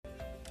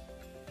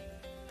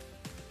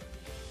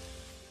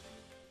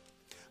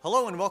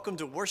Hello and welcome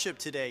to worship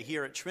today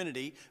here at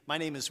Trinity. My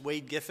name is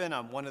Wade Giffen.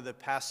 I'm one of the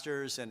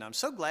pastors, and I'm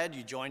so glad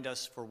you joined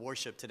us for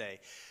worship today.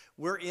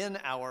 We're in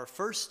our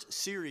first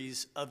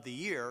series of the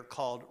year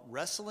called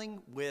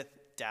Wrestling with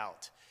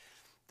Doubt.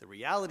 The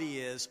reality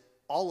is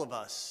all of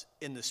us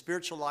in the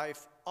spiritual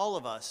life, all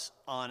of us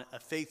on a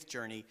faith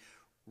journey,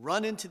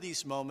 run into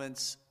these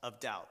moments of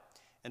doubt.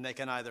 And they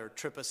can either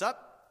trip us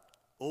up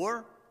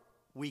or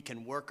we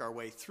can work our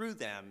way through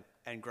them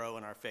and grow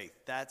in our faith.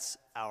 That's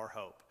our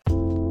hope.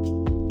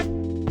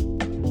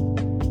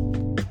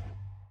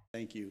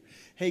 Thank you.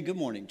 Hey, good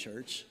morning,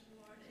 church.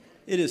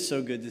 It is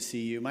so good to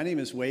see you. My name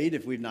is Wade.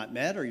 If we've not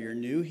met or you're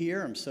new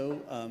here, I'm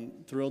so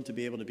thrilled to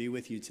be able to be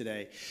with you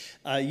today.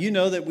 You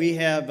know that we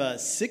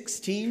have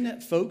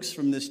 16 folks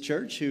from this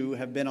church who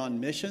have been on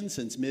mission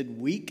since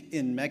midweek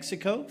in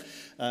Mexico.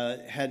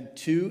 Had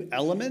two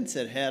elements.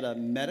 It had a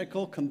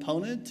medical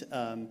component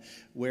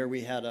where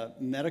we had a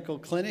medical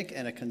clinic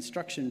and a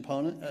construction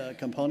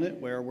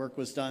component where work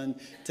was done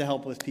to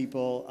help with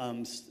people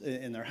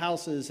in their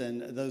houses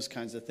and those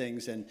kinds of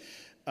things. And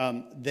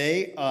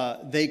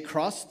they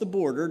crossed the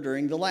border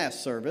during the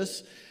last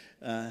service,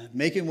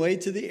 making way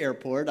to the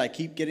airport. I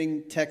keep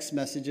getting text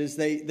messages.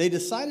 They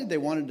decided they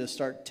wanted to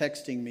start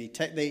texting me.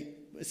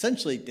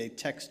 They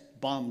text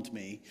bombed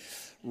me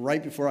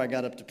right before I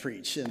got up to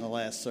preach in the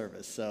last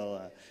service.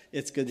 So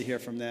it's good to hear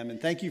from them. And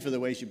thank you for the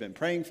ways you've been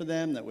praying for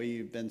them, that way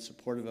you've been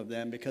supportive of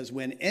them. Because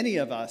when any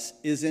of us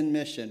is in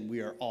mission, we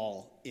are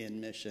all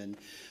in mission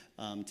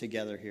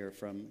together here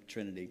from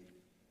Trinity.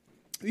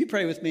 Will you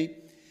pray with me?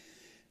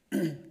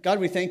 God,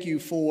 we thank you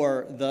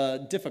for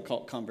the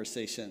difficult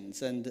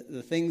conversations and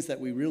the things that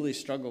we really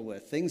struggle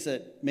with, things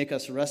that make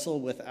us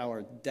wrestle with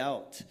our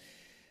doubt.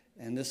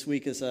 And this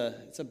week it's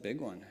a big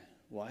one.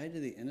 Why do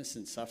the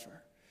innocent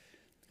suffer?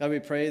 God, we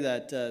pray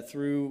that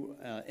through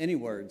any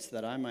words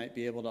that I might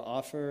be able to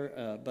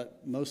offer,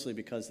 but mostly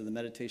because of the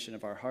meditation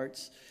of our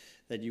hearts,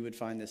 that you would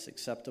find this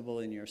acceptable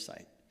in your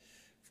sight.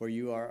 For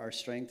you are our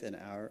strength and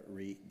our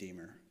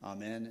Redeemer.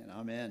 Amen and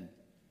amen.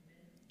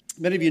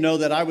 Many of you know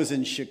that I was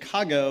in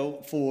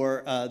Chicago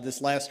for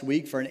this last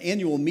week for an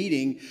annual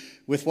meeting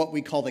with what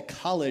we call the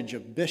College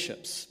of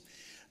Bishops.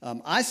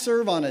 I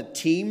serve on a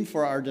team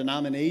for our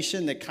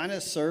denomination that kind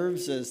of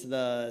serves as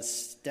the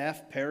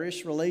staff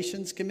parish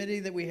relations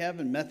committee that we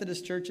have in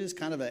Methodist churches,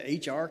 kind of a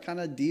HR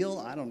kind of deal.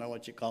 I don't know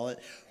what you call it,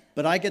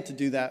 but I get to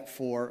do that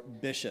for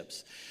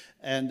bishops.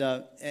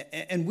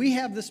 And we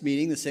have this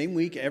meeting the same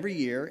week every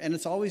year, and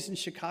it's always in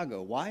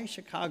Chicago. Why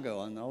Chicago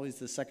on always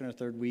the second or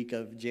third week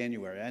of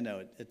January? I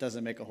know it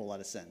doesn't make a whole lot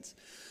of sense.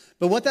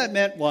 But what that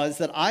meant was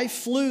that I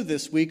flew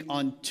this week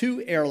on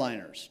two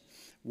airliners,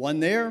 one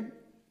there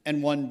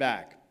and one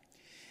back.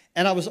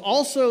 And I was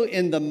also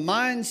in the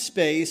mind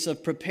space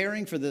of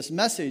preparing for this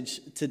message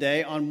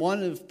today on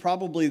one of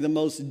probably the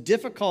most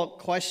difficult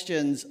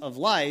questions of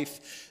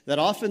life that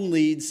often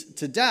leads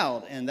to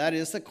doubt, and that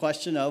is the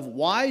question of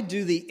why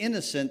do the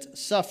innocent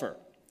suffer?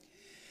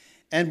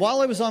 And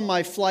while I was on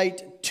my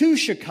flight to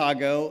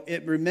Chicago,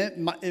 it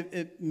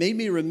made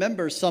me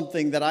remember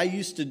something that I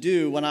used to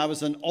do when I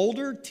was an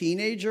older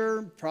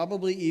teenager,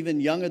 probably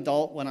even young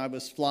adult when I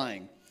was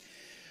flying.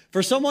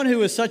 For someone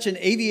who is such an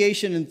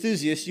aviation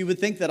enthusiast, you would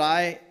think that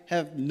I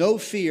have no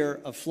fear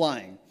of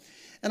flying.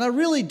 And I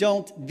really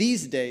don't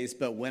these days,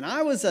 but when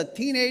I was a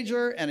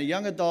teenager and a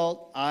young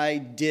adult, I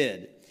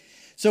did.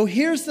 So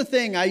here's the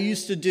thing I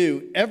used to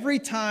do every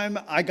time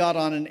I got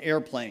on an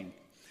airplane.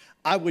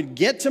 I would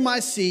get to my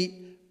seat,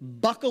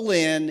 buckle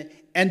in,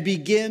 and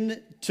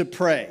begin to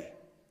pray.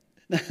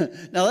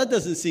 Now that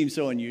doesn't seem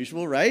so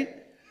unusual, right?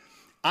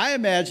 I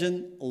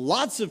imagine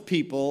lots of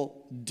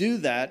people do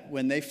that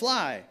when they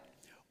fly.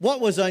 What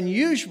was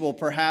unusual,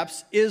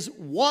 perhaps, is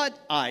what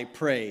I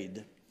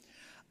prayed.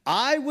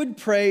 I would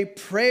pray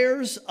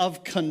prayers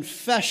of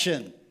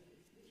confession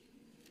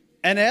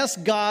and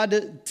ask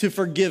God to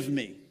forgive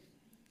me.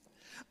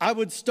 I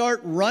would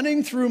start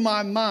running through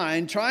my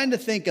mind, trying to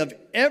think of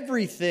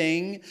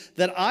everything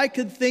that I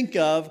could think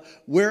of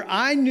where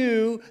I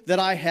knew that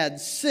I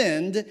had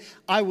sinned.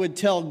 I would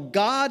tell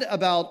God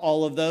about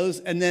all of those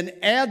and then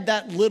add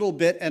that little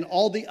bit and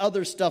all the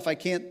other stuff I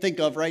can't think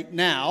of right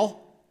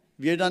now.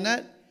 Have you done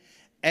that?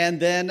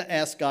 And then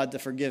ask God to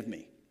forgive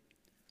me.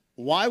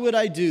 Why would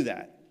I do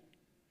that?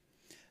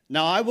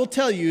 Now, I will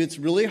tell you, it's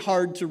really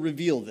hard to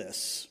reveal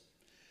this,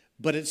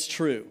 but it's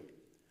true.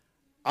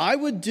 I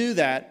would do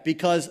that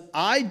because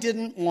I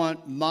didn't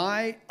want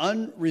my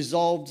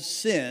unresolved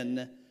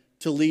sin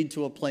to lead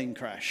to a plane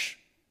crash.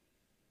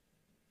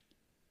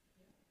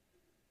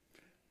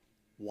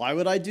 Why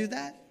would I do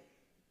that?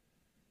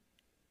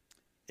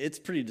 It's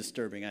pretty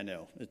disturbing, I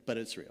know, but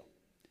it's real.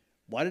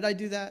 Why did I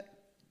do that?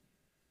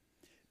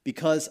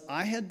 Because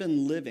I had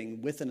been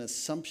living with an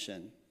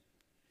assumption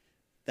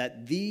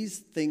that these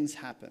things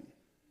happen,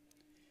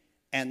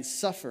 and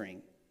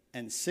suffering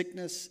and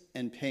sickness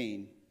and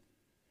pain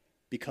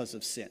because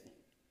of sin.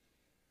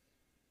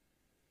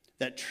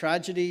 That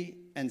tragedy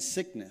and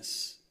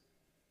sickness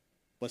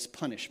was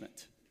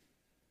punishment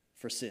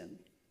for sin.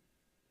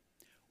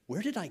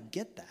 Where did I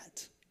get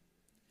that?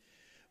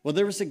 Well,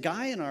 there was a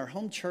guy in our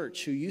home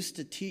church who used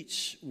to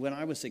teach when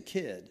I was a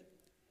kid.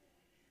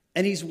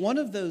 And he's one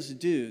of those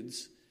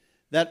dudes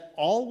that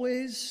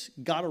always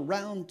got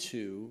around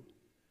to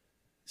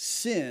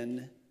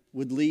sin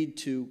would lead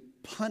to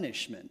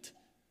punishment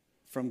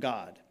from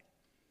God.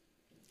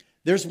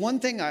 There's one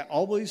thing I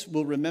always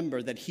will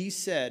remember that he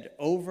said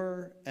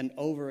over and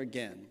over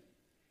again.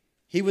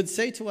 He would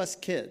say to us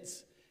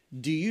kids,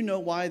 "Do you know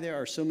why there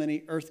are so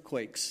many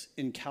earthquakes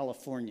in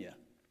California?"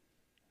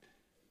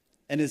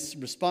 And his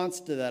response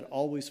to that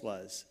always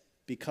was,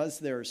 "Because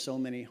there are so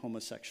many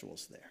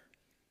homosexuals there."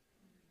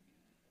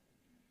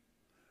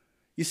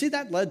 You see,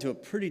 that led to a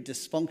pretty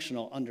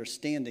dysfunctional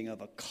understanding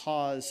of a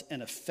cause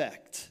and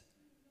effect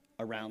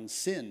around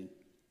sin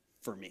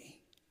for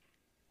me.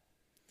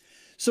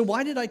 So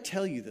why did I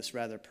tell you this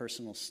rather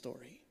personal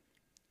story?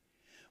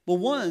 Well,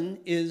 one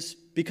is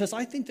because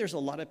I think there's a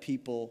lot of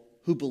people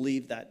who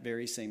believe that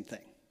very same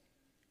thing.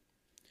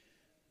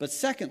 But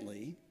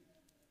secondly,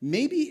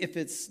 maybe if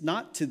it's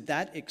not to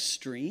that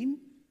extreme,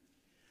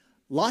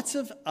 lots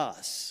of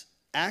us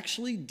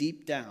actually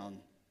deep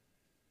down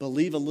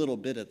believe a little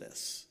bit of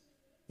this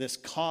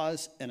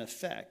cause and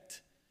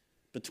effect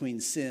between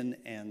sin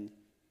and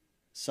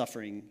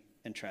suffering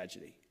and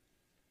tragedy.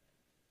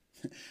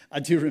 I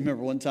do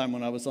remember one time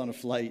when I was on a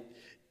flight,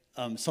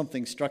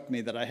 something struck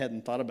me that I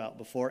hadn't thought about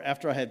before.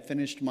 After I had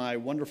finished my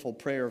wonderful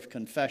prayer of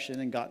confession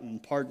and gotten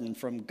pardon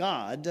from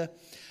God,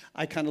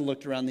 I kind of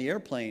looked around the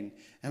airplane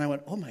and I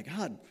went, "Oh my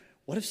God,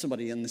 what if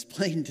somebody in this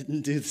plane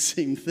didn't do the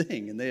same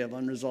thing and they have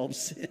unresolved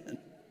sin?"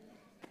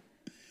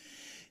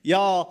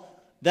 Y'all,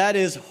 that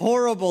is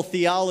horrible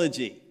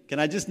theology. Can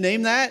I just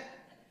name that?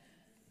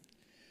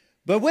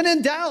 But when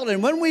in doubt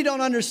and when we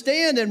don't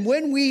understand and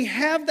when we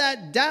have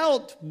that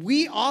doubt,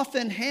 we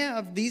often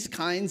have these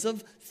kinds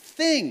of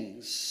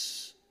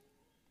things.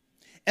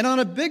 And on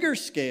a bigger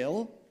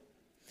scale,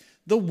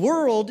 the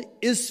world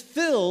is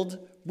filled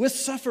with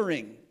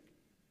suffering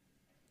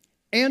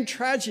and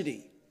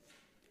tragedy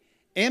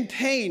and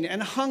pain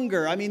and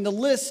hunger. I mean, the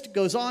list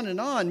goes on and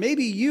on.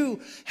 Maybe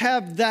you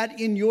have that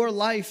in your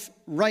life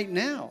right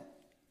now.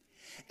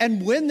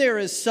 And when there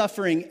is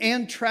suffering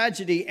and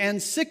tragedy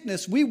and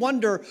sickness, we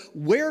wonder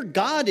where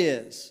God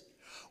is.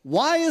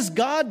 Why is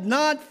God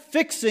not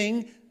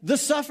fixing the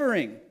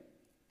suffering?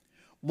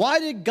 Why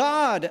did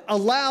God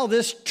allow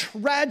this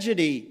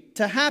tragedy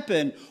to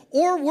happen?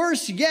 Or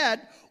worse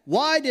yet,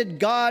 why did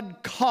God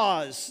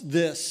cause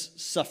this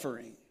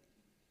suffering?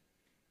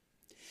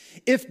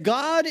 If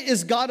God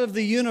is God of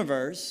the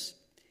universe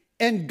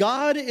and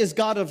God is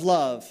God of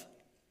love,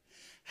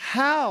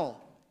 how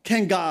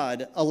can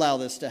God allow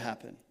this to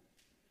happen?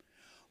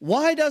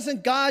 Why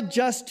doesn't God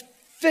just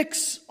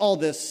fix all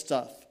this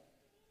stuff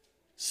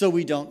so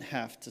we don't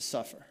have to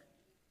suffer?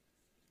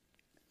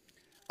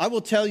 I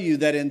will tell you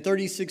that in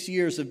 36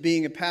 years of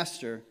being a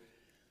pastor,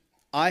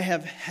 I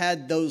have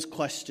had those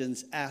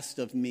questions asked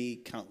of me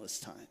countless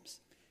times.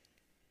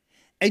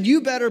 And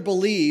you better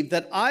believe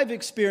that I've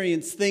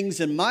experienced things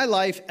in my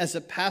life as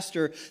a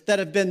pastor that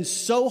have been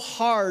so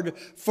hard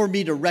for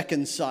me to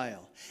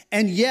reconcile.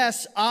 And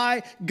yes,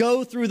 I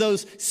go through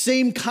those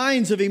same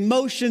kinds of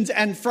emotions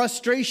and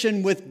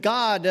frustration with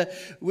God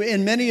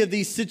in many of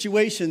these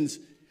situations.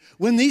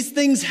 When these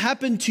things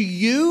happen to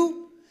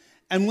you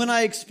and when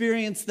I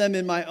experience them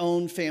in my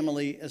own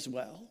family as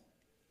well.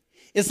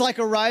 It's like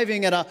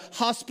arriving at a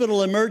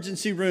hospital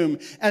emergency room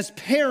as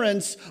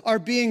parents are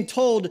being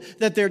told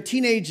that their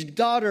teenage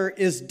daughter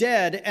is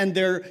dead and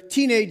their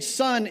teenage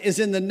son is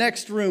in the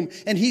next room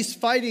and he's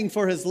fighting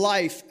for his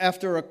life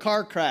after a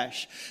car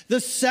crash.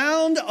 The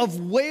sound of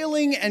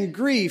wailing and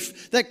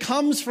grief that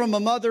comes from a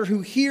mother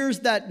who hears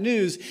that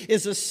news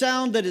is a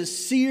sound that is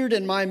seared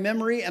in my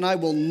memory, and I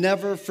will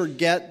never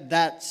forget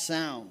that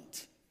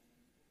sound.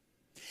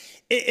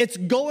 It's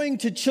going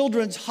to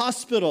Children's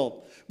Hospital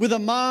with a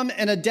mom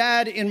and a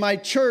dad in my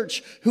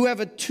church who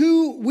have a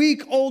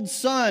 2-week-old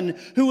son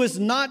who is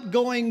not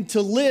going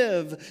to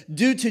live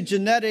due to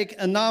genetic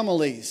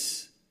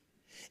anomalies.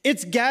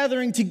 It's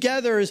gathering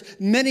together as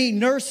many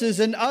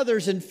nurses and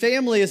others and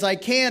family as I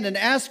can and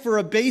ask for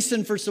a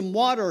basin for some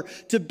water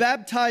to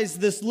baptize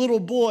this little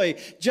boy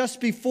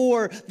just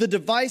before the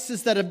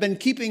devices that have been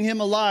keeping him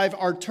alive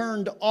are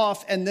turned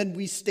off, and then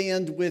we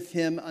stand with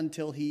him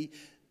until he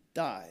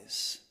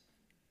dies.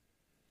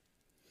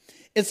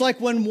 It's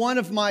like when one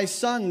of my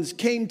sons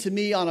came to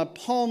me on a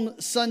Palm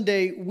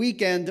Sunday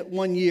weekend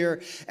one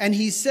year, and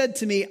he said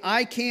to me,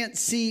 "I can't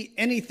see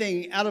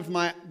anything out of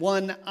my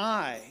one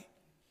eye."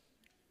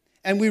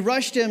 And we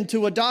rushed him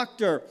to a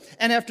doctor,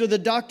 and after the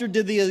doctor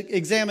did the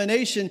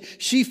examination,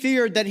 she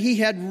feared that he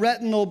had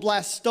retinal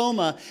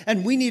blastoma,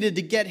 and we needed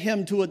to get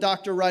him to a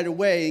doctor right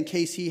away in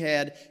case he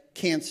had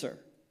cancer.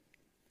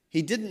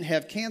 He didn't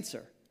have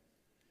cancer.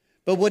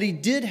 But what he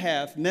did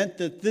have meant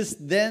that this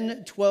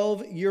then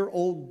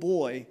 12-year-old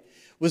boy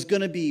was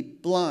going to be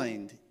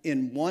blind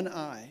in one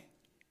eye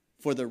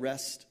for the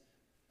rest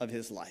of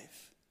his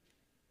life.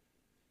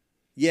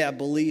 Yeah,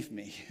 believe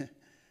me,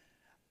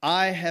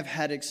 I have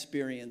had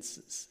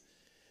experiences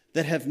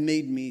that have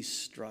made me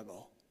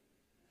struggle.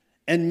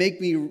 and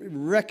make me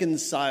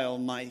reconcile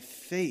my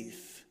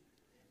faith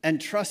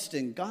and trust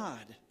in God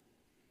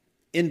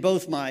in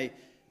both my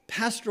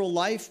pastoral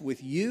life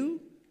with you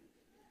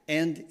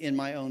and in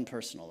my own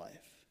personal life.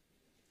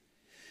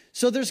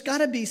 So there's got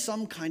to be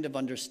some kind of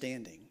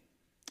understanding,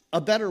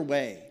 a better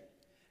way.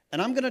 And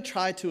I'm going to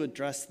try to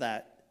address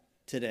that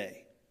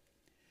today.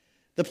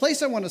 The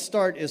place I want to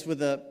start is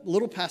with a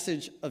little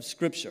passage of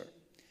Scripture.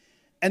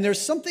 And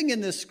there's something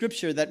in this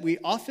Scripture that we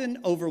often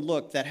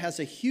overlook that has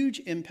a huge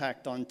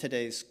impact on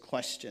today's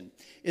question.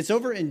 It's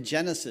over in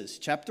Genesis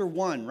chapter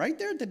 1, right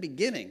there at the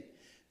beginning,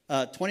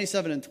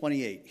 27 and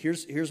 28.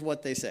 Here's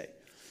what they say.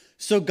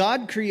 So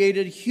God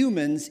created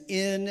humans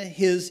in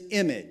his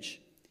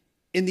image.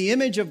 In the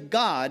image of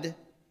God,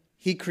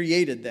 he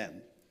created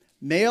them.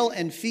 Male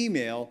and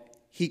female,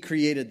 he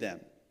created them.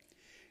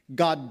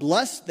 God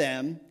blessed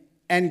them,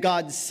 and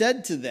God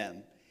said to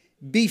them,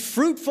 be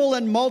fruitful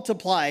and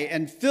multiply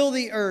and fill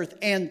the earth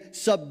and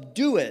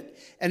subdue it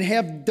and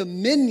have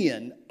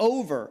dominion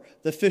over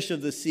the fish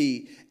of the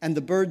sea and the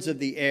birds of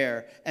the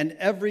air and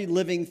every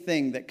living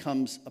thing that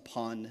comes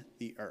upon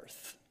the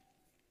earth.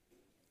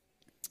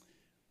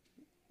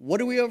 What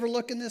do we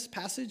overlook in this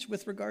passage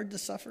with regard to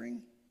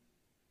suffering?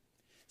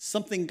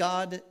 Something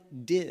God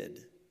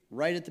did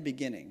right at the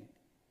beginning.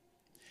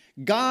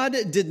 God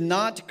did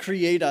not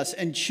create us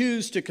and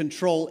choose to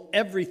control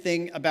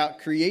everything about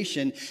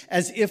creation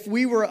as if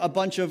we were a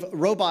bunch of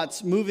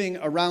robots moving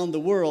around the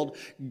world.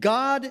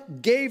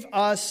 God gave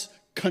us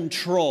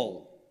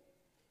control.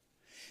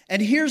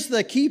 And here's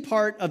the key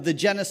part of the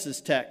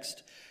Genesis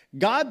text.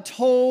 God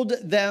told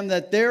them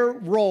that their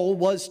role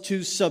was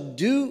to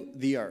subdue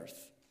the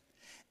earth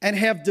and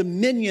have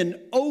dominion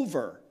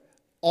over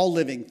all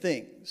living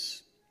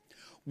things.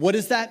 What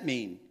does that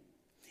mean?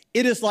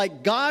 It is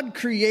like God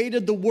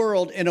created the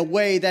world in a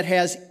way that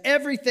has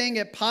everything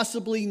it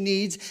possibly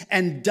needs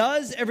and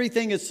does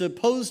everything it's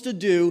supposed to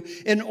do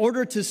in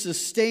order to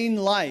sustain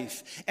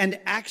life and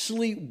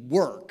actually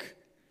work.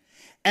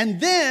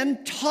 And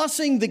then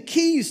tossing the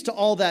keys to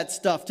all that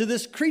stuff to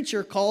this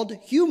creature called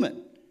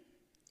human,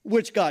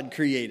 which God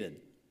created.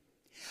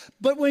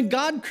 But when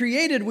God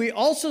created, we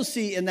also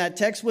see in that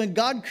text, when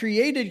God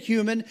created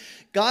human,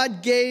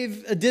 God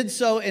did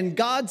so in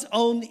God's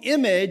own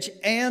image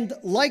and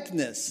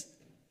likeness.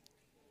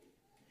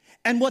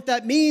 And what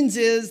that means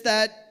is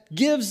that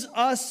gives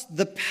us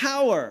the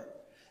power,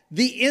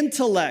 the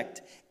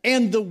intellect,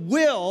 and the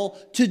will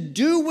to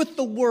do with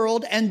the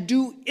world and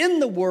do in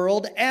the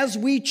world as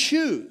we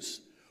choose,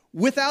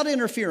 without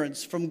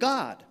interference from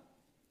God.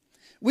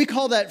 We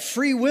call that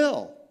free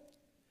will.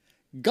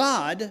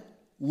 God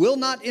will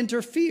not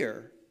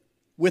interfere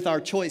with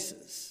our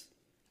choices.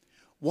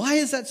 Why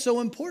is that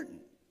so important?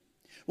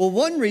 Well,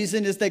 one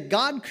reason is that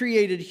God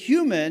created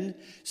human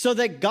so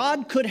that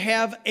God could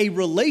have a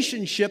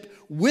relationship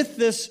with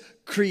this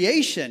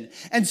creation.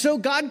 And so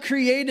God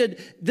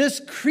created this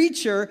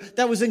creature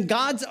that was in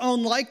God's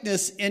own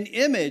likeness and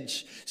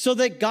image so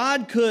that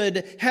God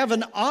could have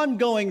an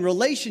ongoing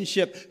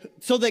relationship,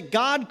 so that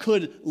God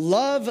could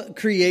love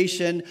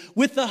creation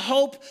with the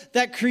hope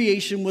that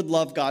creation would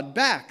love God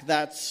back.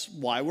 That's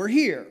why we're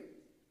here.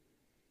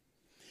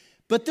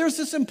 But there's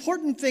this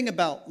important thing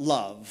about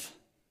love.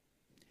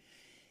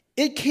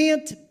 It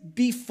can't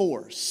be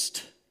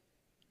forced.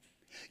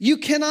 You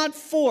cannot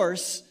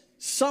force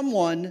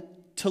someone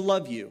to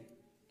love you.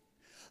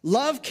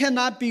 Love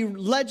cannot be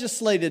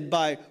legislated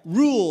by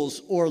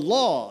rules or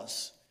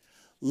laws.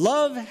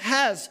 Love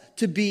has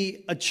to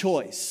be a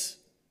choice.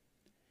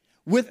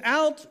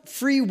 Without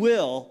free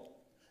will,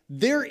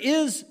 there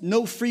is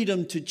no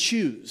freedom to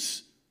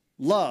choose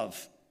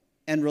love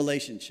and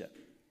relationship.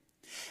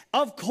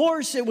 Of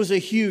course, it was a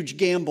huge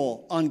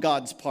gamble on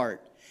God's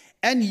part.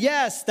 And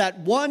yes,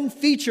 that one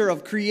feature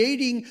of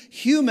creating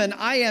human,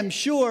 I am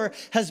sure,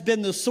 has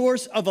been the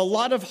source of a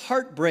lot of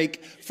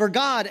heartbreak for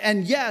God.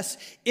 And yes,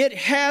 it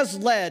has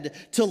led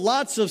to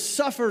lots of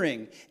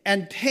suffering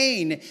and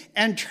pain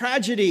and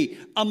tragedy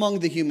among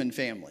the human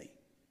family.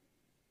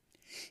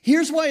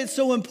 Here's why it's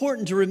so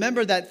important to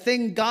remember that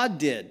thing God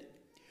did.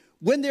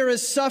 When there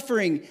is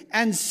suffering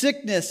and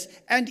sickness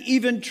and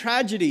even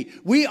tragedy,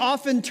 we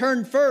often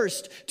turn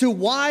first to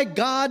why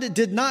God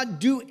did not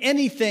do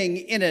anything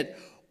in it,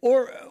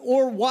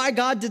 or why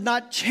God did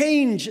not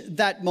change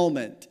that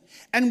moment.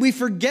 And we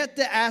forget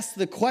to ask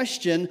the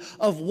question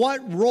of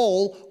what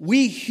role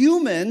we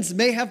humans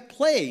may have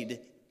played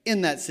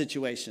in that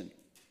situation.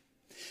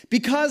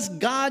 Because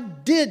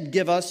God did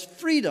give us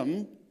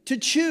freedom to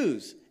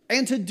choose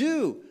and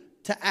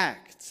to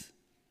act.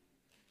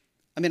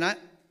 I mean,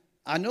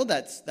 I know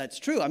that's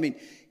true. I mean,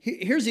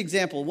 here's the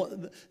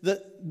example.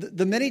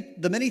 The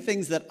many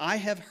things that I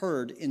have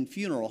heard in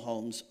funeral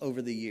homes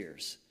over the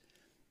years,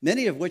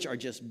 many of which are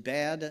just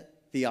bad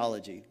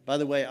theology. By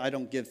the way, I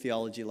don't give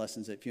theology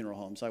lessons at funeral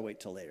homes. I wait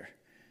till later.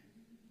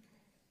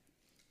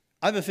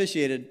 I've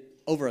officiated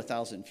over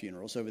 1,000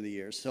 funerals over the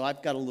years, so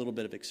I've got a little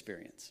bit of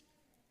experience.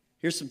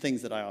 Here's some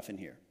things that I often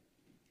hear.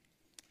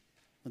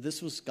 Well,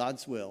 this was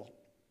God's will.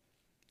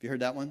 Have you heard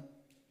that one?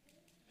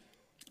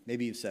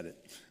 Maybe you've said it.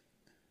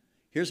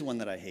 Here's one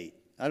that I hate.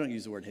 I don't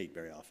use the word hate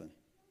very often.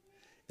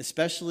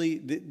 Especially,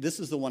 this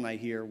is the one I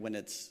hear when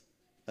it's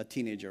a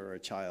teenager or a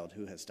child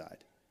who has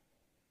died.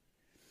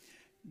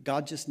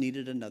 God just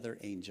needed another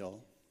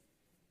angel.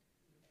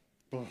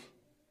 Ugh.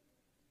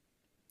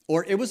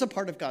 Or it was a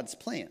part of God's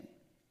plan.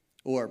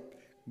 Or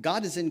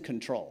God is in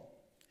control.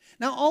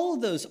 Now, all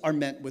of those are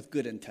meant with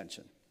good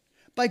intention,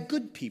 by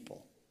good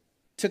people,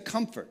 to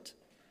comfort.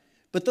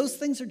 But those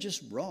things are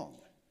just wrong.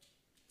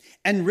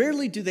 And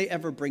rarely do they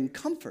ever bring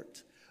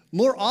comfort.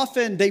 More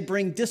often, they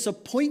bring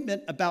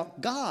disappointment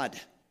about God,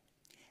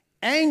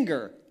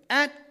 anger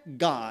at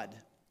God,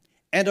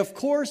 and of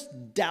course,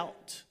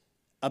 doubt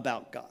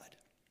about God.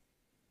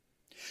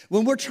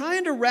 When we're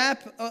trying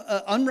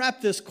to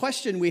unwrap this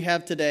question we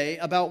have today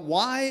about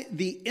why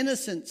the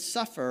innocent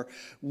suffer,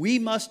 we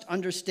must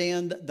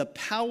understand the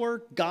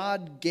power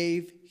God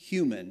gave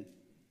human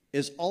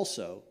is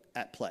also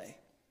at play.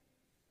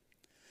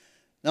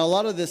 Now, a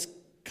lot of this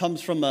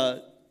comes from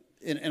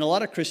in a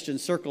lot of Christian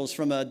circles,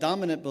 from a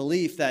dominant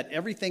belief that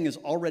everything is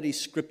already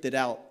scripted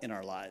out in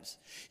our lives.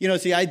 You know,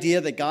 it's the idea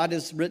that God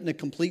has written a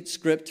complete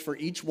script for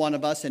each one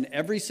of us in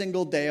every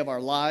single day of our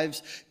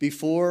lives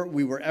before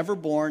we were ever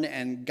born,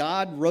 and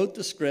God wrote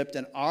the script,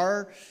 and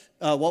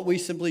what we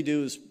simply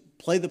do is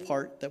play the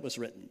part that was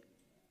written.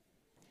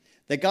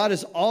 That God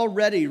has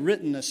already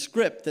written a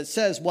script that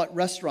says what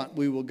restaurant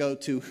we will go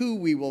to, who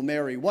we will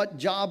marry, what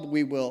job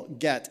we will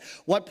get,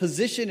 what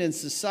position in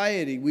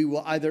society we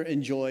will either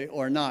enjoy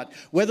or not,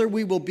 whether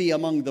we will be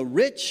among the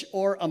rich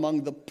or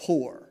among the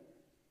poor.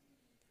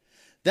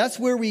 That's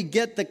where we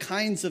get the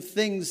kinds of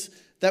things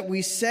that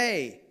we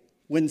say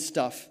when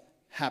stuff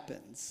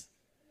happens.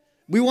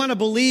 We want to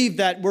believe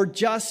that we're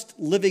just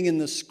living in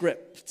the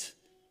script.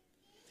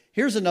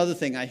 Here's another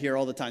thing I hear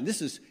all the time.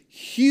 This is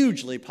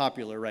hugely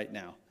popular right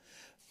now.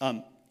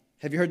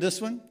 Have you heard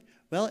this one?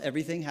 Well,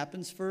 everything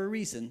happens for a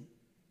reason.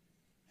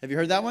 Have you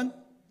heard that one?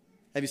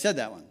 Have you said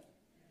that one?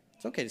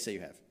 It's okay to say you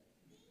have.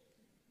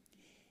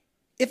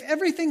 If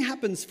everything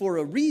happens for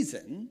a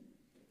reason,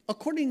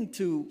 according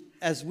to,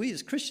 as we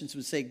as Christians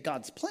would say,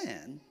 God's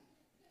plan,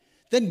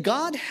 then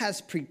God has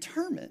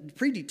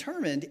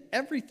predetermined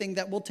everything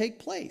that will take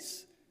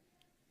place.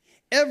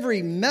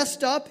 Every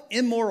messed up,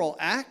 immoral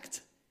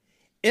act,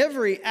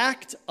 every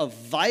act of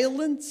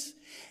violence,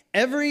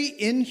 every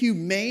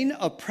inhumane,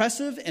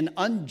 oppressive, and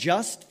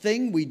unjust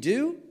thing we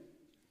do,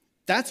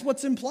 that's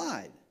what's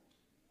implied.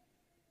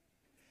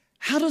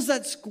 How does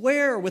that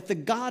square with the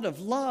God of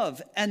love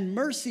and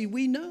mercy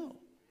we know?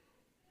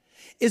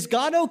 Is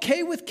God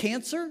okay with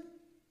cancer?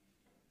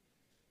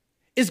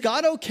 Is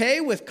God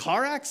okay with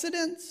car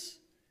accidents?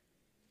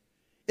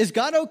 Is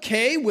God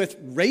okay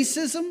with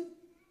racism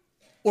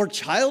or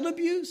child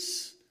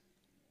abuse?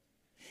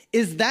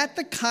 Is that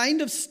the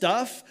kind of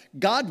stuff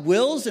God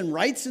wills and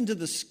writes into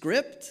the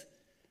script?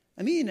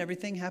 I mean,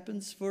 everything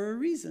happens for a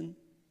reason.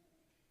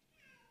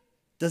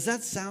 Does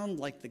that sound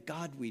like the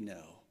God we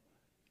know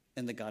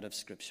and the God of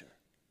Scripture?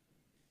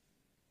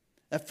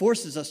 That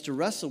forces us to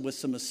wrestle with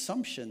some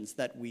assumptions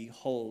that we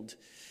hold.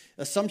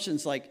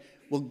 Assumptions like,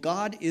 well,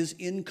 God is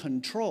in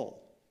control.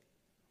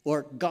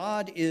 Or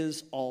God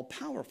is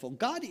all-powerful.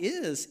 God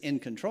is in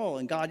control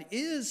and God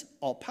is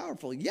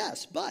all-powerful,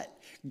 yes, but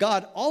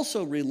God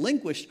also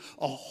relinquished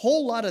a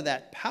whole lot of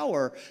that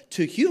power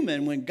to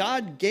human when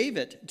God gave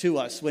it to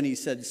us when he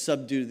said,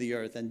 subdue the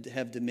earth and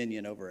have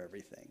dominion over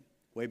everything,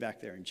 way back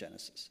there in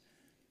Genesis.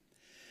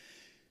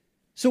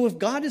 So if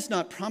God is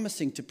not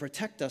promising to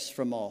protect us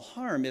from all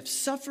harm, if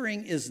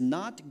suffering is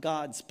not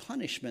God's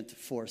punishment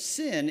for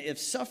sin, if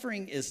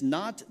suffering is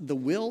not the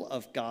will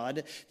of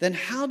God, then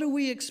how do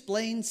we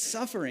explain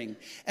suffering?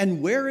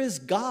 And where is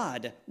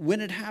God when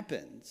it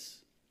happens?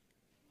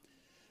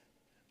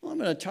 Well, I'm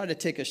going to try to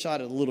take a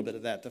shot at a little bit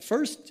of that. The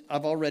first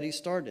I've already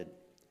started,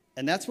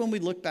 and that's when we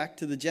look back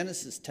to the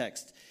Genesis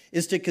text,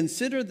 is to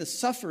consider the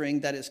suffering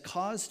that is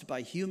caused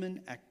by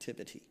human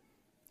activity.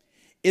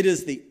 It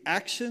is the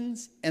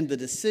actions and the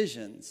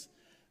decisions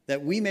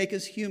that we make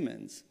as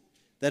humans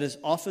that is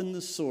often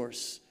the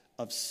source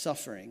of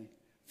suffering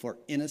for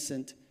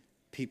innocent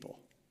people.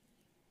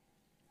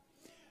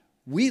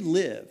 We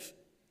live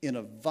in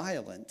a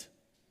violent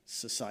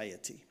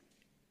society,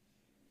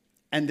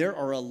 and there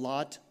are a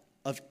lot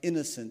of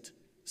innocent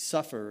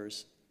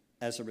sufferers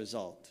as a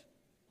result.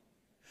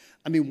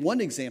 I mean, one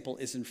example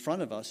is in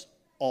front of us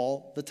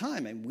all the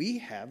time, and we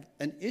have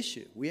an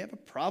issue. We have a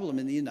problem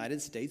in the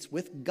United States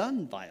with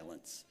gun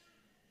violence.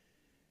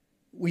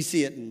 We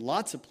see it in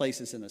lots of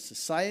places in the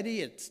society.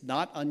 It's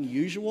not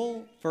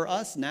unusual for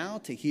us now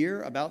to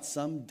hear about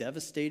some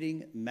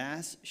devastating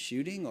mass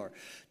shooting or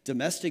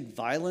domestic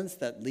violence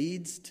that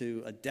leads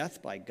to a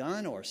death by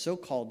gun or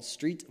so-called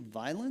street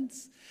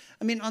violence.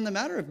 I mean, on the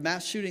matter of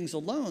mass shootings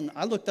alone,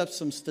 I looked up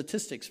some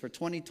statistics for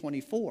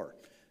 2024.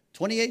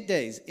 28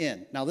 days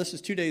in. Now, this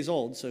is 2 days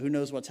old, so who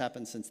knows what's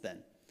happened since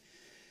then.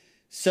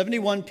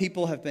 71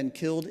 people have been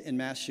killed in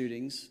mass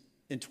shootings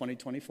in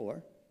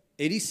 2024.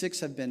 86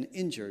 have been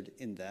injured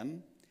in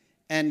them,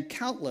 and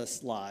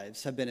countless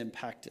lives have been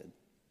impacted.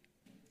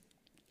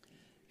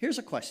 Here's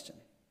a question.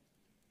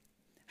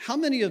 how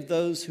many of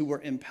those who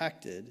were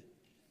impacted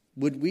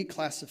would we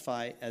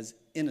classify as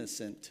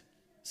innocent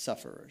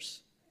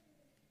sufferers?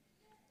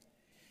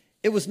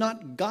 It was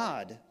not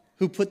God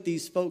who put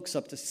these folks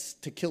up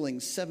to killing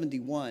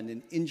 71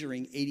 and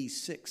injuring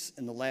 86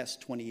 in the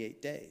last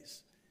 28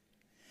 days.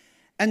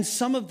 And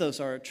some of those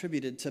are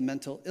attributed to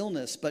mental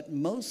illness, but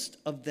most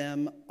of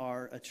them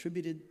are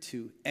attributed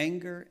to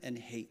anger and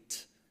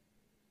hate.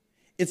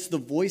 It's the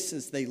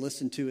voices they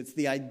listen to. It's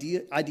the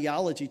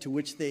ideology to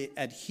which they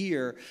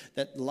adhere,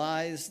 and the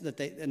lies that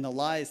they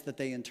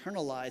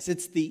internalize.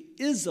 It's the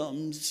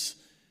isms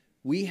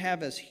we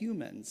have as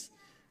humans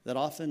that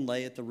often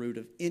lay at the root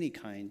of any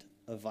kind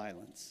of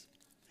violence.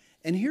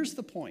 And here's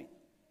the point.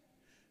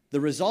 The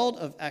result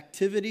of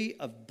activity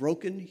of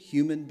broken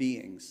human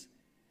beings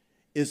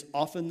is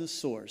often the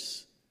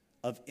source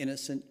of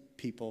innocent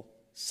people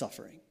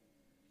suffering.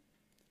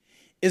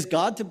 Is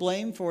God to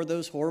blame for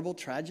those horrible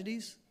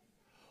tragedies?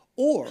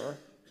 Or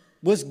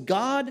was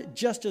God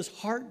just as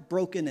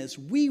heartbroken as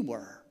we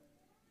were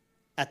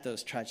at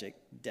those tragic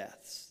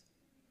deaths?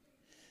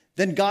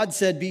 Then God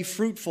said, "Be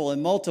fruitful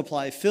and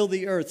multiply, fill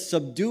the earth,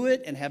 subdue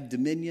it, and have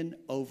dominion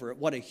over it."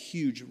 What a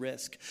huge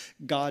risk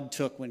God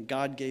took when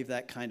God gave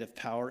that kind of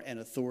power and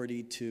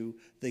authority to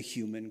the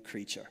human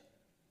creature.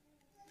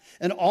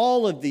 And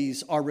all of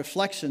these are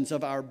reflections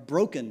of our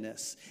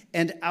brokenness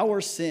and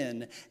our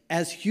sin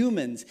as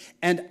humans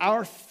and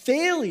our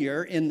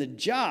failure in the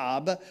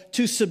job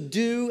to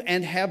subdue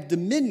and have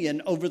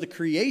dominion over the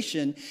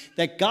creation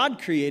that God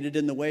created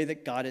in the way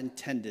that God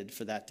intended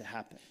for that to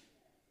happen.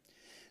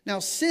 Now,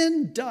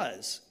 sin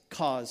does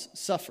cause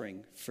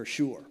suffering for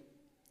sure.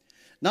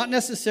 Not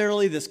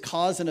necessarily this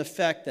cause and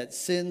effect that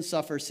sin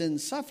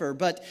suffer,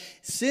 but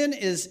sin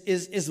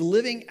is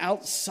living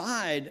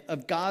outside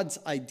of God's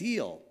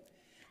ideal.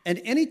 And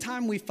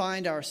anytime we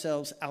find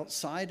ourselves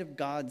outside of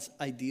God's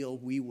ideal,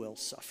 we will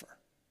suffer.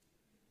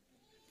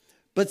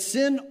 But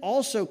sin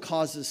also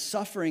causes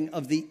suffering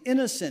of the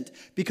innocent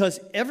because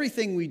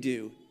everything we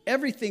do,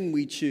 everything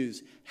we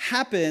choose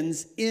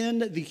happens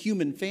in the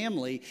human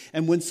family.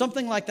 And when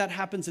something like that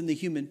happens in the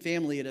human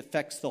family, it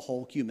affects the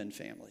whole human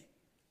family.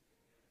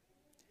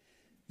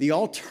 The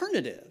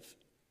alternative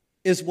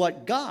is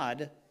what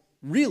God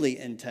really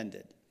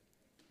intended.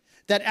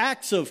 That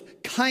acts of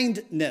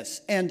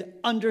kindness and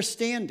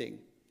understanding,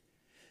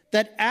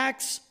 that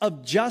acts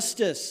of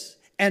justice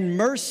and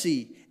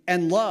mercy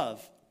and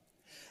love,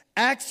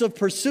 acts of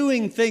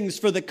pursuing things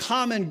for the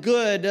common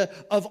good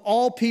of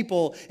all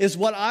people is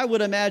what I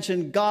would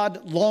imagine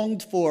God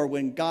longed for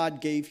when God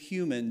gave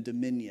human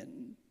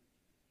dominion.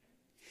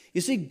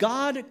 You see,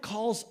 God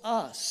calls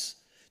us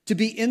to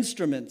be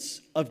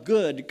instruments of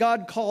good.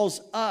 God calls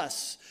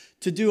us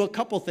to do a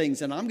couple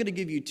things, and I'm going to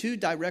give you two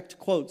direct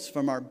quotes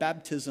from our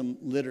baptism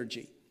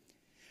liturgy.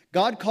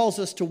 God calls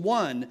us to,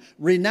 one,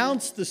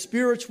 renounce the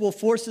spiritual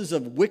forces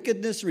of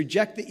wickedness,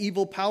 reject the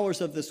evil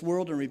powers of this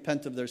world, and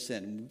repent of their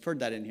sin. We've heard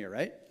that in here,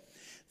 right?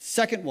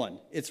 Second one,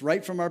 it's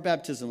right from our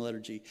baptism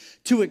liturgy,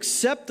 to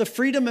accept the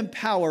freedom and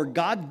power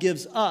God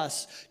gives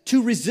us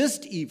to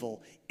resist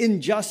evil,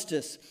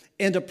 injustice,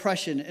 and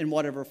oppression in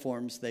whatever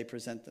forms they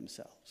present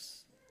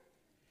themselves.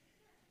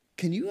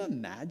 Can you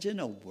imagine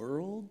a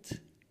world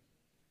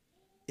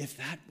if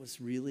that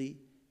was really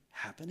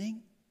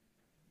happening?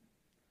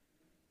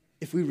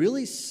 If we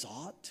really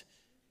sought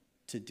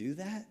to do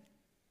that?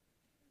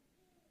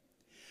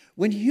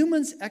 When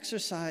humans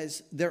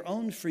exercise their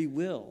own free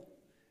will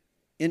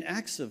in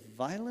acts of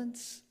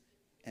violence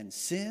and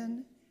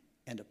sin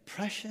and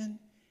oppression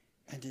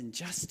and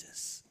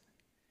injustice,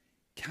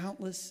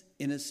 countless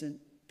innocent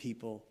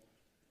people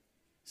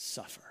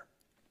suffer.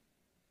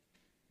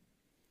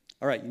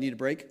 All right, you need a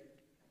break?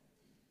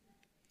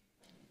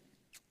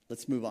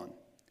 Let's move on.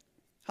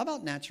 How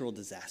about natural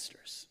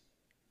disasters?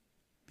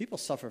 People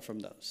suffer from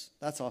those.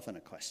 That's often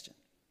a question.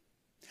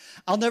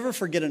 I'll never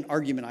forget an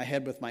argument I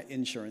had with my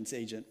insurance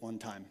agent one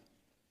time.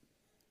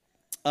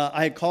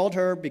 I had called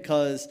her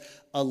because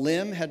a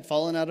limb had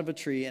fallen out of a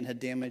tree and had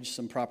damaged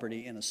some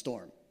property in a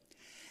storm.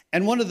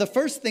 And one of the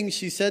first things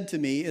she said to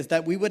me is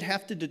that we would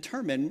have to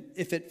determine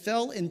if it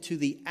fell into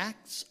the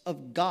acts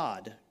of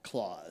God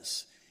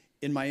clause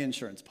in my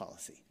insurance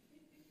policy.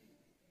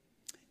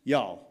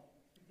 Y'all,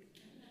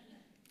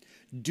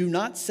 do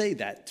not say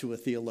that to a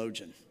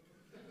theologian.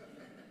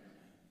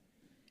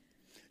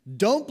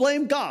 Don't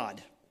blame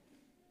God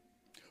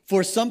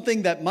for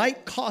something that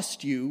might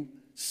cost you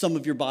some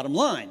of your bottom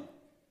line.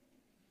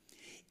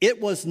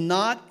 It was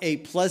not a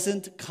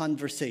pleasant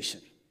conversation,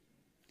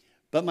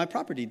 but my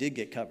property did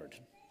get covered.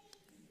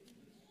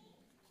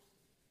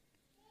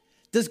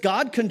 Does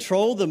God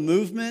control the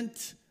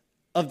movement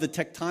of the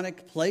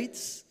tectonic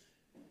plates?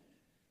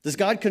 Does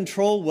God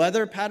control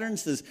weather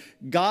patterns? Does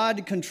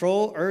God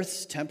control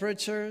Earth's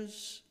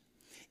temperatures?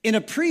 In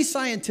a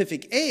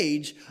pre-scientific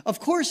age, of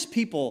course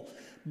people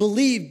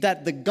believed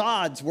that the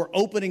gods were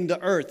opening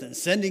the earth and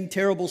sending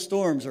terrible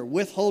storms or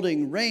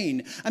withholding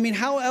rain. I mean,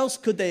 how else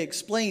could they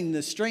explain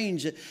the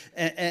strange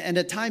and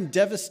at times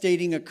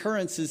devastating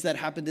occurrences that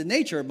happened in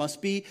nature? It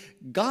must be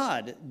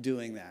God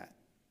doing that.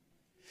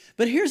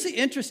 But here's the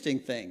interesting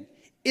thing.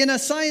 In a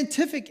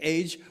scientific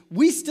age,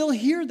 we still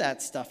hear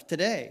that stuff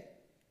today.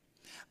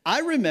 I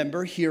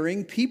remember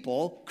hearing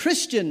people,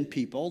 Christian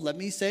people, let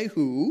me say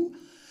who,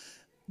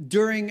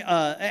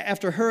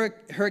 after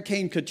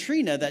Hurricane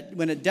Katrina, that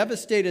when it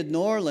devastated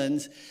New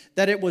Orleans,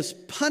 that it was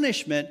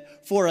punishment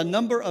for a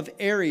number of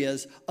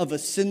areas of a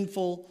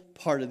sinful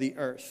part of the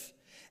earth.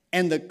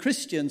 And the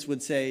Christians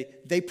would say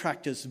they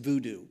practice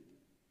voodoo.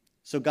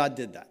 So God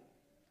did that.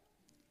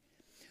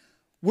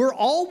 Were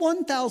all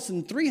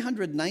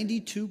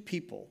 1,392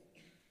 people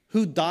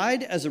who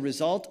died as a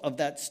result of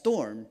that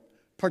storm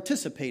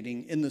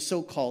participating in the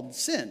so-called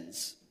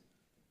sins?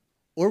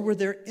 Or were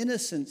there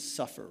innocent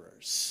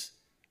sufferers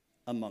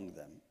among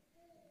them?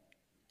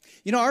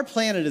 You know, our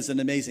planet is an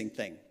amazing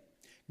thing.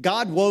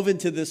 God wove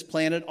into this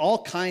planet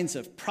all kinds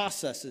of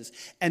processes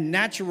and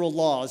natural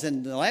laws. And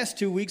in the last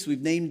 2 weeks,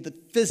 we've named the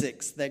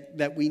physics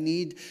that we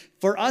need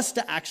for us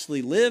to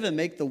actually live and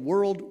make the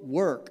world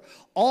work.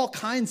 All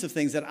kinds of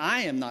things that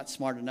I am not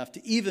smart enough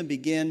to even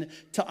begin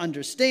to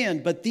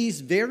understand. But these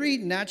very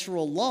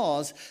natural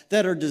laws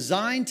that are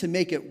designed to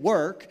make it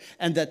work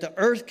and that the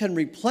earth can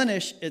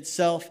replenish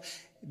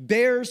itself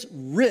bears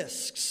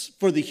risks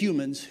for the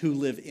humans who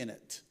live in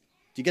it.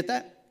 Do you get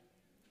that?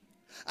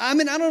 I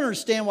mean, I don't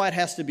understand why it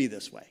has to be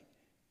this way.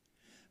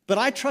 But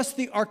I trust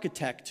the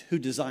architect who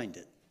designed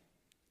it.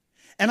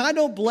 And I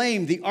don't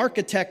blame the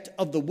architect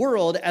of the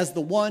world as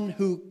the one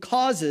who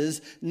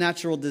causes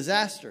natural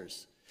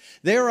disasters.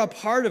 They are a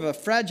part of a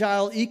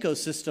fragile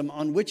ecosystem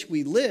on which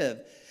we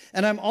live.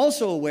 And I'm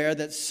also aware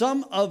that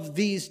some of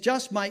these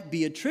just might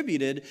be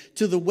attributed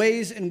to the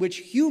ways in which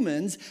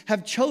humans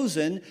have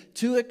chosen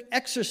to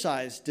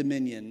exercise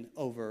dominion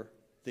over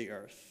the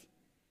earth.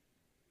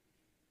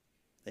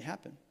 They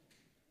happen.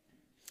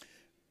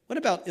 What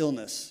about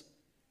illness?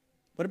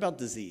 What about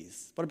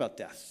disease? What about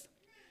death?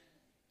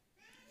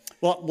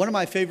 Well, one of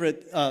my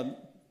favorite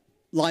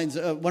one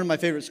of my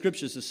favorite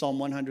scriptures is Psalm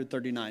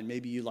 139.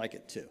 Maybe you like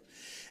it too.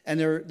 And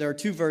there are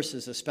two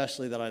verses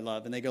especially that I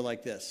love, and they go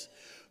like this.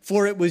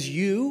 For it was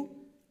you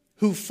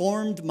who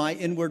formed my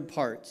inward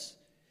parts.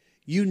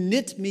 You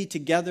knit me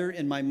together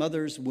in my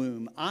mother's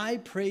womb. I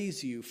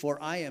praise you, for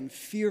I am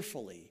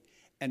fearfully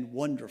and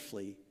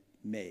wonderfully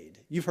made.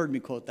 You've heard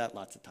me quote that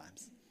lots of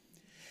times.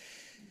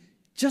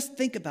 Just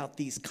think about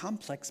these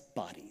complex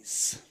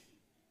bodies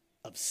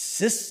of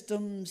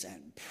systems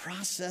and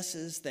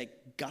processes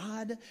that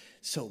God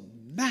so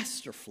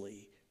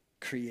masterfully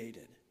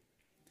created.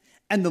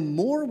 And the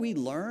more we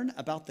learn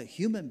about the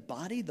human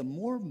body, the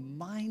more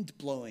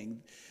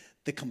mind-blowing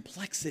the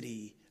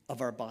complexity of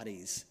our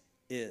bodies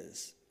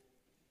is.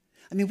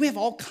 I mean, we have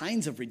all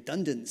kinds of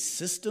redundant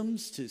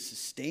systems to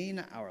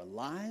sustain our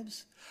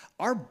lives.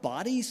 Our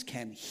bodies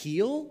can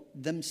heal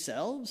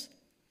themselves.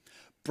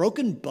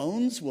 Broken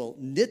bones will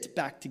knit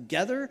back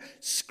together.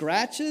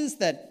 Scratches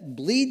that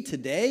bleed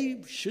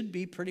today should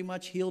be pretty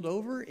much healed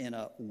over in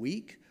a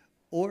week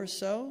or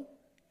so.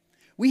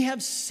 We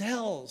have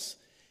cells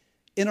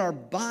in our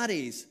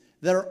bodies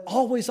that are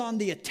always on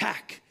the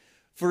attack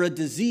for a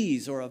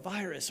disease or a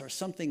virus or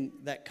something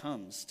that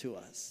comes to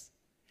us.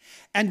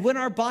 And when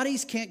our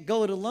bodies can't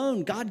go it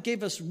alone, God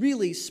gave us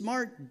really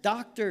smart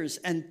doctors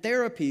and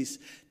therapies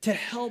to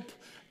help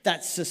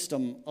that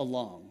system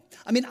along.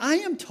 I mean, I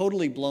am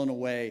totally blown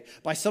away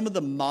by some of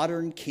the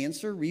modern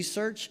cancer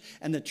research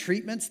and the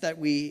treatments that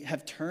we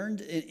have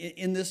turned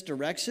in this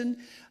direction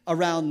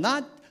around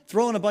not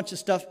throwing a bunch of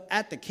stuff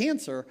at the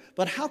cancer,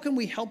 but how can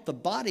we help the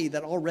body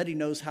that already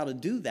knows how to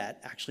do that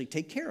actually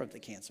take care of the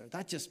cancer?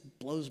 That just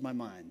blows my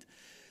mind.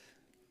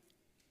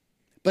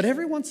 But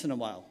every once in a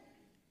while,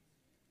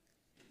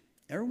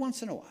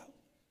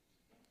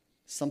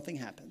 something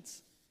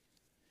happens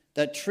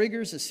that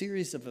triggers a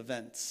series of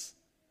events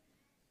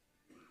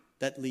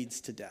that leads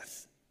to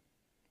death.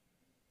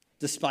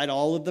 Despite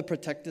all of the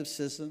protective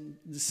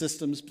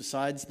systems,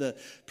 besides the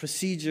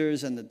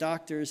procedures and the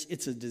doctors,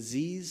 it's a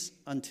disease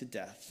unto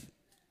death.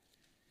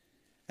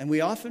 And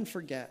we often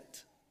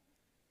forget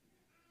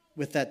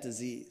with that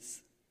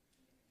disease,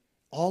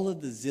 all of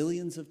the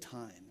zillions of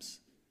times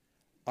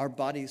our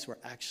bodies were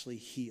actually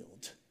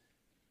healed,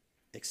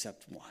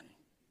 except one.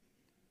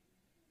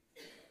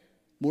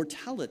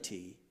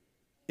 Mortality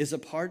is a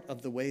part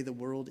of the way the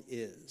world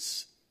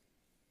is,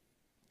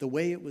 the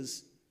way it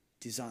was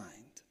designed.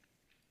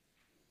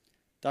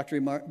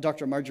 Dr.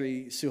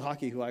 Marjorie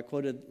Suhaki, who I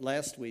quoted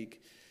last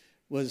week,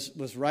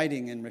 was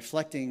writing and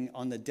reflecting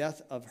on the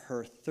death of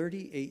her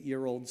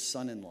 38-year-old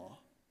son-in-law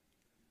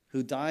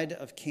who died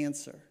of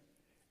cancer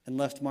and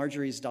left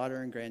Marjorie's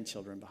daughter and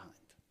grandchildren behind.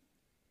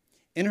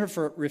 In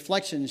her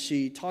reflections,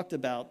 she talked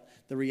about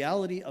the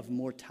reality of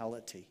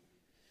mortality,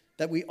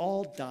 that we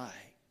all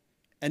die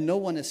and no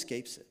one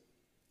escapes it.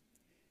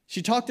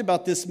 She talked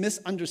about this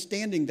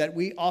misunderstanding that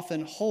we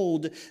often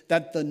hold,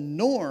 that the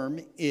norm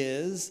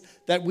is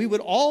that we would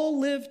all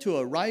live to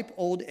a ripe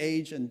old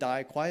age and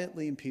die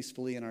quietly and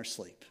peacefully in our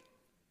sleep.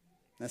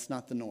 That's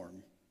not the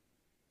norm.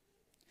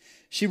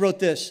 She wrote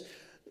this: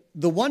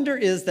 The wonder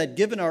is that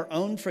given our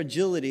own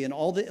fragility and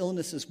all the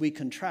illnesses we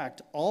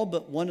contract, all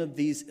but one of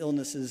these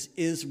illnesses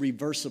is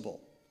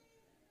reversible.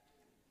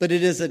 But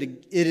it is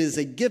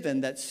a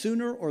given that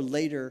sooner or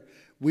later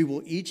we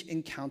will each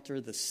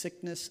encounter the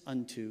sickness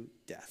unto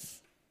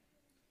death.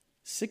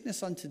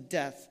 Sickness unto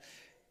death,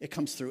 it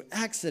comes through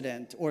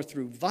accident or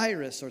through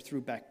virus or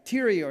through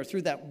bacteria or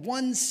through that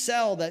one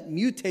cell that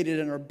mutated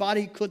and our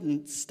body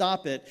couldn't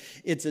stop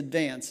its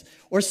advance.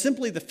 Or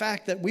simply the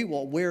fact that we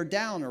will wear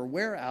down or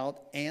wear out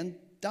and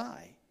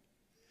die.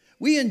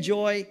 We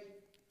enjoy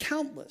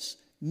countless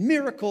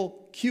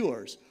miracle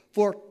cures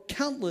for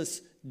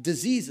countless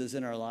diseases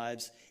in our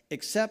lives,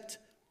 except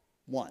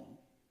one.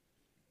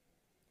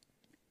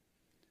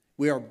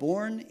 We are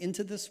born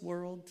into this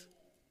world,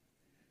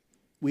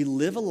 we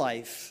live a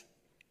life,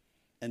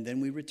 and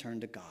then we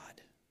return to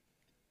God.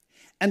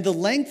 And the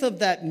length of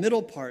that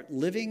middle part,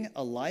 living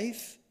a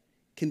life,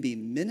 can be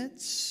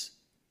minutes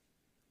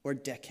or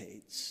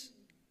decades.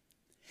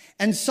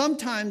 And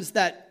sometimes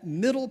that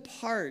middle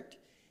part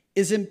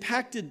is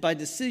impacted by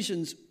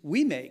decisions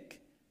we make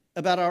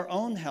about our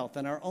own health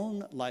and our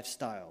own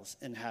lifestyles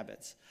and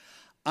habits.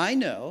 I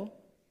know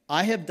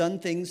I have done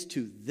things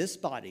to this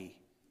body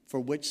for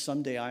which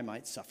someday I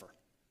might suffer.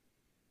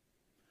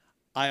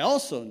 I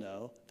also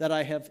know that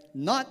I have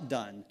not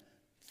done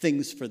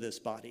things for this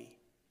body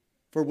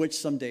for which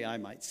someday I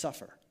might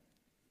suffer.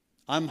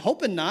 I'm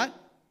hoping not,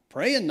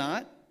 praying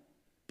not,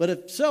 but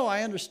if so,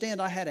 I understand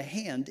I had a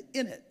hand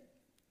in it.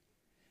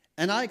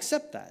 And I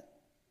accept that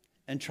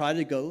and try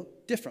to go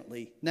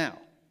differently now,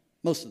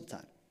 most of the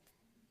time.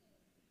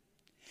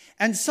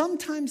 And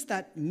sometimes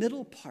that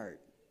middle part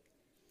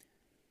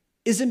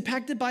is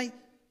impacted by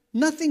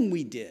nothing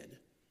we did,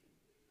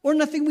 or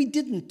nothing we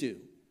didn't do,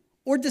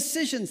 or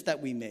decisions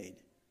that we made.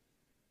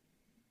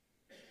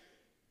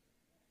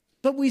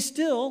 But we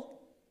still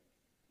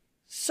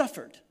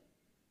suffered.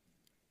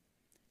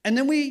 And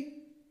then we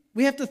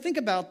have to think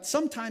about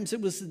sometimes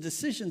it was the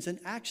decisions and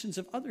actions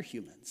of other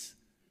humans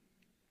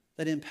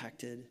that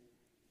impacted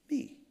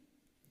me.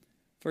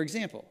 For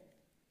example,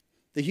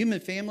 the human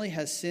family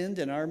has sinned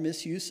in our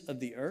misuse of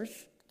the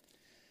earth,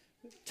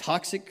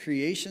 toxic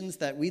creations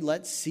that we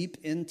let seep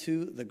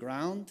into the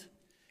ground.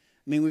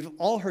 I mean, we've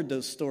all heard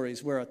those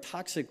stories where a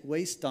toxic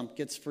waste dump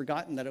gets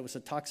forgotten that it was a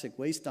toxic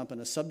waste dump and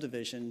a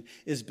subdivision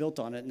is built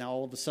on it. Now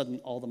all of a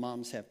sudden, all the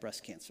moms have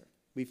breast cancer.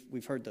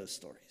 We've heard those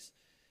stories.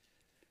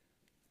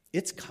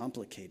 It's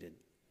complicated.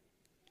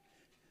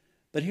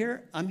 But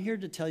I'm here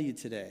to tell you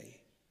today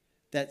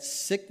that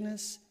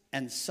sickness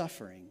and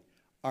suffering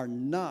are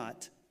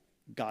not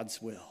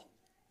God's will.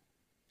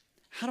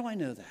 How do I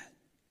know that?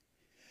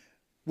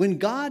 When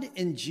God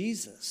and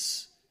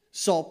Jesus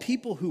saw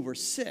people who were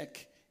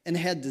sick and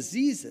had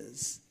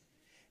diseases,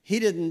 he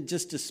didn't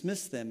just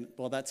dismiss them,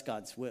 well, that's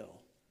God's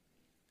will.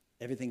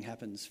 Everything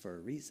happens for a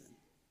reason.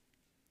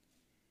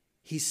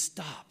 He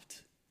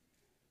stopped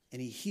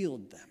and he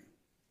healed them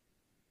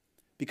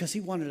because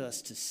he wanted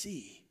us to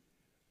see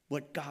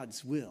what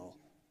God's will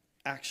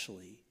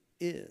actually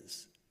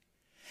is.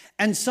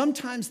 And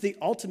sometimes the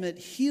ultimate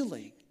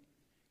healing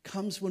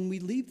comes when we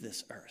leave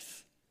this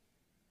earth.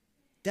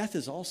 Death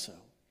is also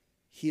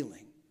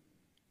healing.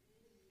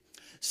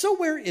 So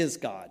where is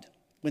God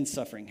when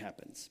suffering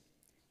happens?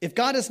 If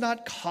God is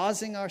not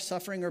causing our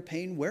suffering or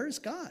pain, where is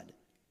God?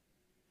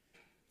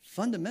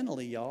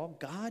 Fundamentally, y'all,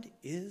 God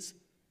is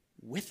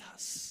with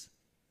us.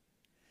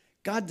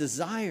 God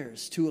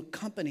desires to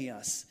accompany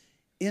us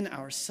in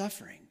our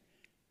suffering.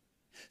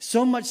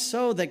 So much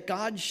so that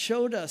God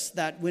showed us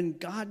that when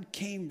God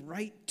came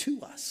right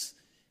to us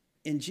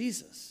in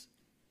Jesus.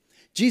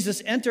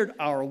 Jesus entered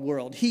our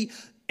world. He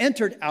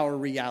entered our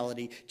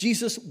reality.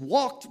 Jesus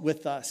walked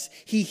with us.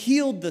 He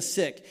healed the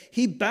sick.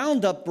 He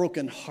bound up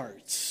broken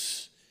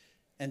hearts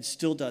and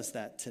still does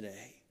that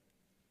today.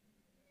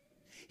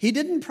 He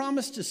didn't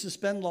promise to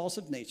suspend laws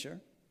of nature.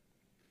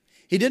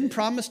 He didn't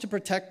promise to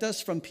protect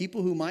us from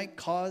people who might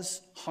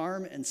cause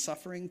harm and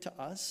suffering to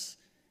us.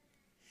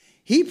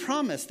 He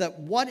promised that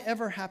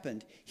whatever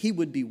happened, he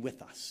would be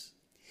with us.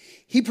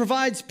 He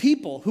provides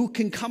people who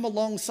can come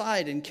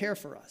alongside and care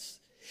for us.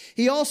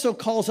 He also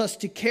calls us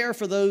to care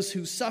for those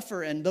who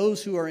suffer and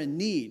those who are in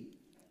need,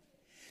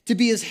 to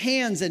be his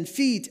hands and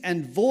feet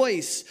and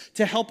voice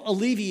to help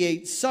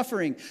alleviate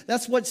suffering.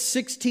 That's what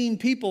 16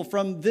 people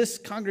from this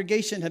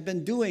congregation have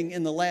been doing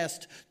in the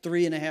last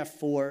 3.5,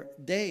 4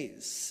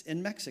 days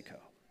in Mexico.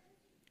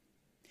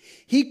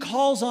 He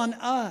calls on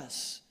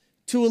us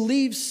to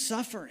alleviate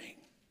suffering.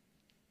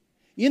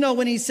 You know,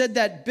 when he said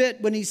that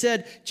bit, when he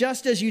said,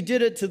 just as you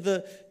did it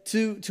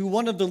to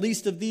one of the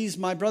least of these,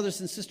 my brothers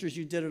and sisters,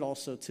 you did it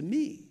also to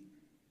me.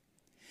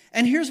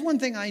 And here's one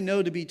thing I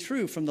know to be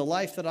true from the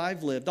life that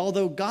I've lived.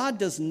 Although God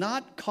does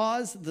not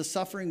cause the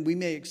suffering we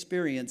may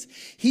experience,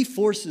 he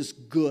forces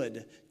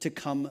good to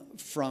come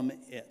from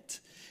it.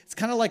 It's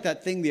kind of like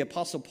that thing the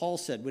Apostle Paul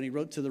said when he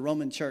wrote to the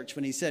Roman church,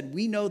 when he said,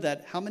 we know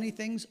that how many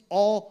things?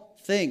 All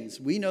things.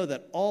 We know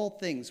that all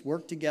things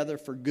work together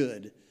for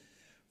good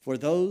for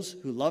those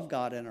who love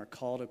God and are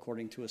called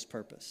according to his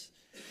purpose.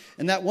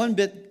 And that one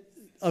bit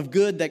of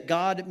good that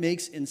God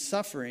makes in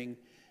suffering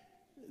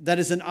that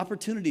is an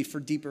opportunity for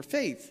deeper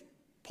faith.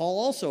 Paul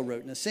also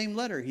wrote in the same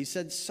letter, he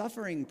said,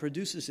 suffering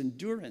produces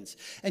endurance.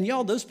 And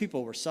y'all, those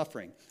people were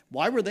suffering.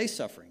 Why were they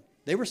suffering?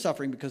 They were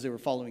suffering because they were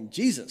following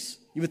Jesus.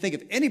 You would think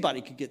if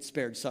anybody could get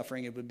spared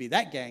suffering, it would be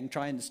that gang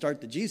trying to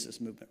start the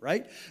Jesus movement,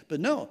 right? But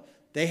no,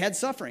 they had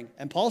suffering.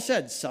 And Paul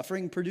said,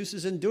 suffering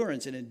produces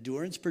endurance, and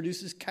endurance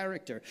produces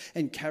character,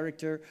 and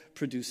character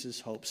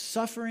produces hope.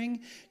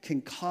 Suffering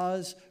can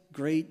cause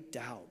great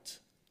doubt.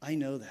 I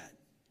know that.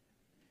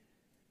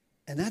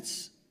 And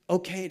that's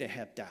okay to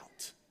have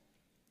doubt.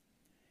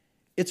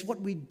 It's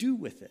what we do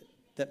with it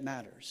that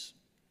matters.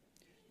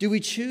 Do we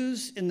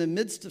choose in the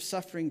midst of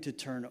suffering to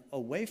turn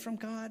away from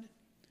God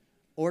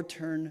or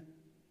turn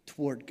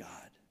toward God?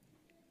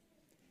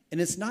 And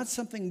it's not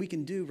something we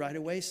can do right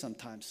away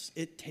sometimes.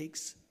 It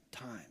takes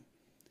time.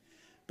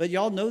 But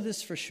y'all know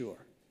this for sure.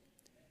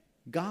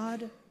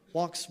 God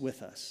walks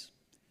with us.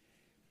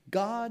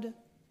 God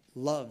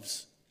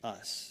loves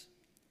us.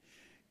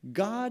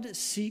 God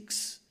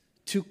seeks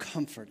to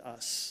comfort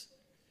us.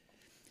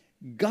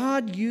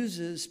 God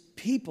uses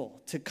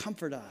people to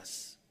comfort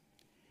us.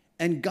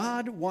 And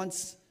God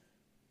wants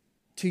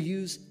to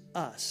use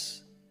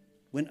us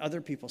when other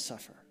people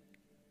suffer.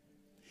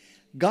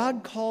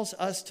 God calls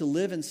us to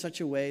live in such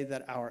a way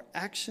that our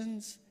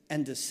actions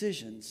and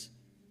decisions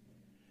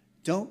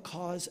don't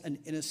cause an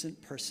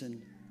innocent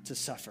person to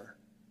suffer.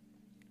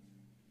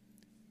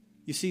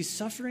 You see,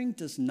 suffering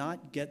does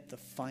not get the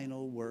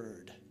final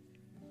word.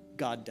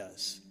 God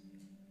does.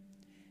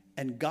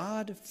 And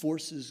God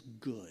forces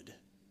good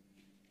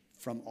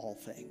from all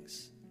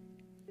things.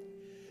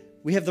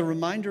 We have the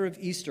reminder of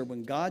Easter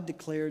when God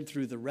declared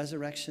through the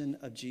resurrection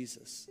of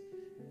Jesus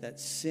that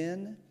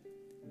sin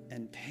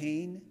and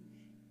pain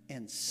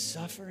and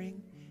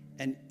suffering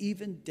and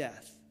even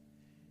death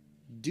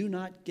do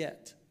not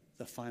get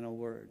the final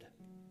word.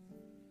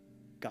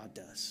 God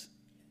does.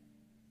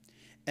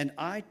 And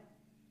I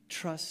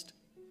trust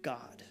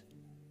God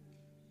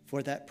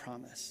for that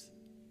promise,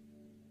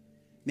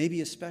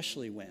 maybe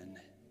especially when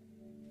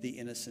the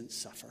innocent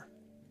suffer.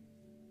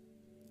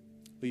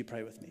 Will you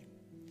pray with me?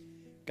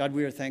 God,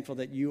 we are thankful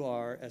that you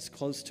are as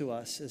close to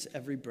us as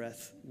every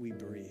breath we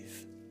breathe.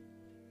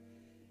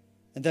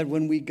 And that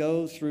when we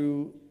go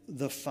through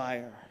the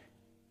fire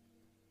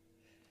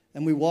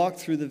and we walk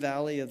through the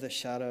valley of the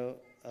shadow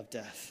of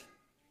death,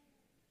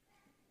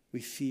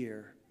 we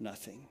fear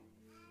nothing.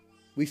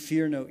 We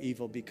fear no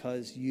evil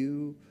because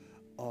you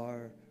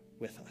are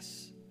with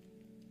us.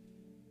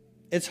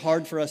 It's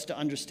hard for us to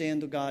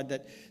understand, God,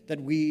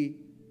 that we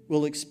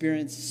will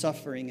experience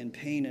suffering and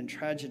pain and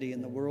tragedy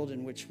in the world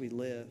in which we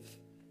live.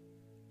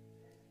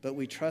 But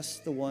we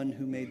trust the one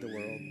who made the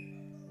world,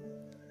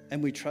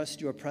 and we trust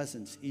your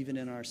presence even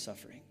in our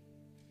suffering.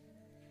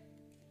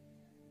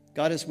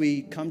 God, as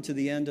we come to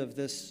the end of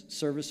this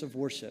service of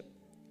worship,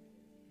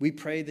 we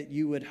pray that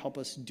you would help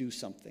us do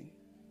something.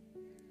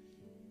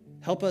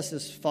 Help us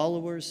as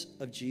followers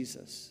of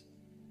Jesus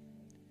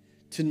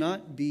to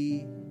not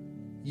be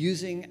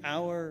using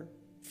our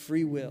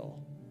free will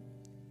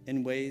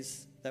in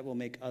ways that will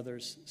make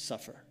others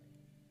suffer.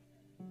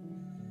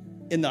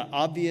 In the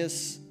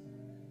obvious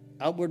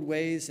outward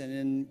ways and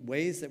in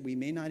ways that we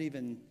may not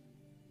even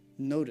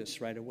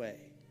notice right away.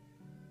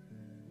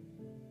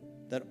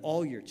 That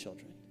all your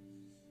children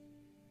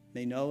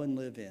may know and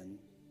live in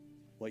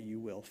what you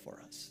will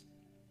for us.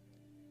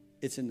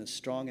 It's in the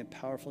strong and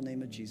powerful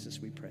name of Jesus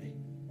we pray.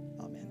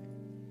 Amen.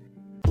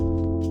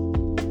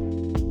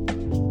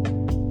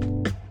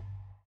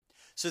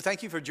 So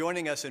thank you for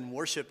joining us in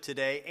worship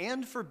today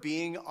and for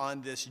being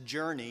on this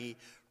journey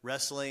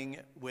wrestling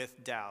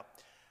with doubt.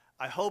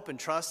 I hope and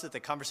trust that the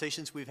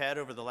conversations we've had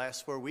over the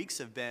last 4 weeks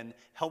have been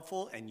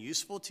helpful and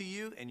useful to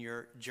you in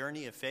your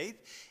journey of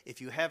faith.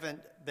 If you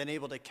haven't been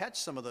able to catch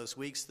some of those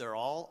weeks, they're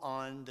all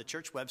on the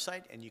church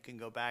website, and you can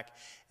go back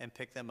and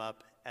pick them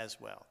up as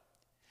well.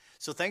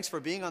 So thanks for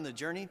being on the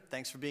journey.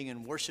 Thanks for being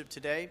in worship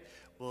today.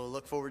 We'll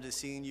look forward to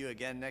seeing you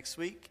again next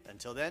week.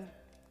 Until then,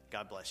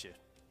 God bless you.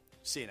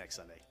 See you next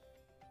Sunday.